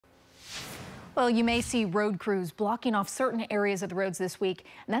Well, you may see road crews blocking off certain areas of the roads this week,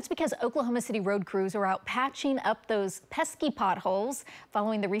 and that's because Oklahoma City road crews are out patching up those pesky potholes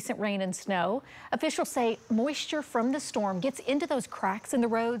following the recent rain and snow. Officials say moisture from the storm gets into those cracks in the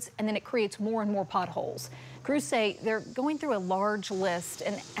roads, and then it creates more and more potholes. Crews say they're going through a large list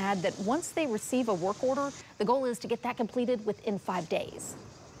and add that once they receive a work order, the goal is to get that completed within 5 days.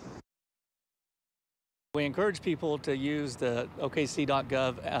 We encourage people to use the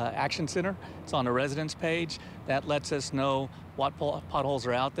OKC.gov Action Center. It's on the residence page. That lets us know what potholes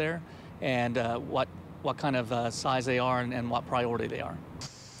are out there and what kind of size they are and what priority they are.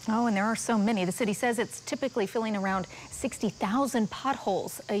 Oh, and there are so many. The city says it's typically filling around 60,000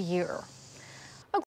 potholes a year.